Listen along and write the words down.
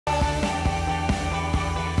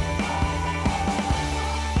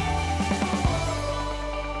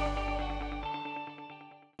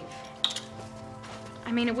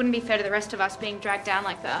I mean, it wouldn't be fair to the rest of us being dragged down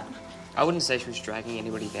like that. I wouldn't say she was dragging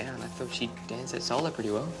anybody down. I thought she danced that solo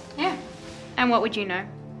pretty well. Yeah. And what would you know?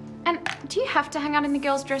 And do you have to hang out in the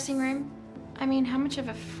girls' dressing room? I mean, how much of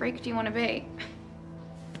a freak do you want to be?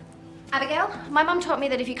 Abigail, my mum taught me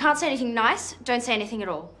that if you can't say anything nice, don't say anything at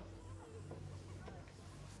all.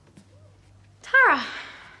 Tara,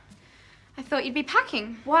 I thought you'd be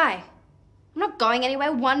packing. Why? I'm not going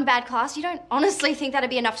anywhere. One bad class. You don't honestly think that'd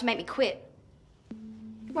be enough to make me quit?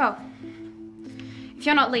 Well, if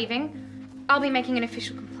you're not leaving, I'll be making an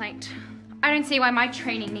official complaint. I don't see why my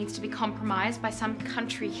training needs to be compromised by some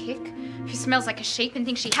country hick who smells like a sheep and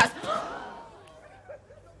thinks she has...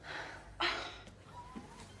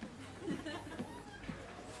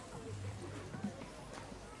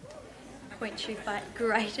 Point shoe fight,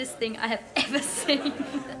 greatest thing I have ever seen.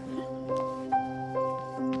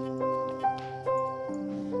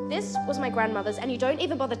 This was my grandmother's and you don't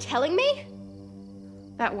even bother telling me?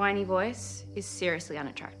 That whiny voice is seriously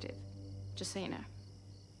unattractive. Just so you know.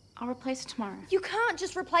 I'll replace it tomorrow. You can't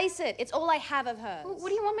just replace it. It's all I have of hers. Well, what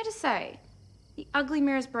do you want me to say? The ugly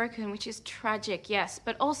mirror's broken, which is tragic, yes,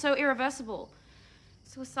 but also irreversible.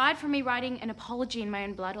 So aside from me writing an apology in my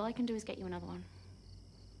own blood, all I can do is get you another one.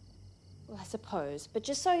 Well, I suppose. But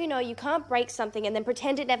just so you know, you can't break something and then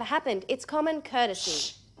pretend it never happened. It's common courtesy.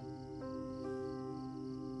 Shh.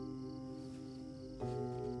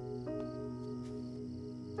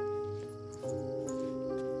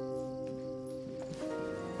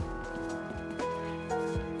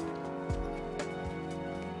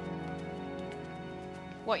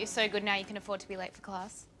 What, you're so good now you can afford to be late for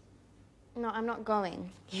class? No, I'm not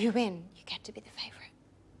going. You win. You get to be the favourite.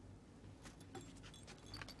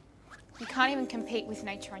 You can't even compete with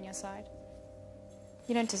nature on your side.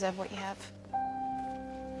 You don't deserve what you have.